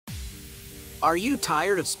Are you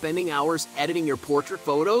tired of spending hours editing your portrait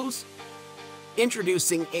photos?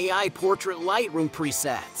 Introducing AI Portrait Lightroom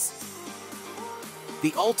presets,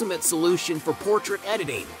 the ultimate solution for portrait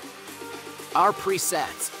editing. Our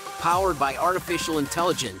presets, powered by artificial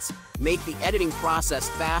intelligence, make the editing process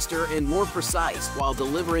faster and more precise while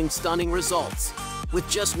delivering stunning results. With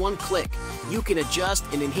just one click, you can adjust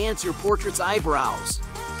and enhance your portrait's eyebrows,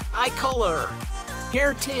 eye color,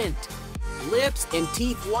 hair tint, lips and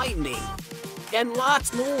teeth whitening, and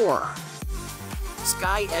lots more.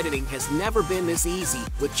 Sky editing has never been this easy.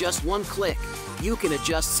 With just one click, you can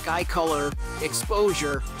adjust sky color,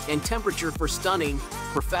 exposure, and temperature for stunning,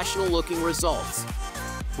 professional-looking results.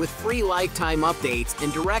 With free lifetime updates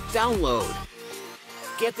and direct download.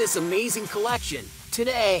 Get this amazing collection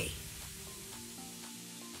today.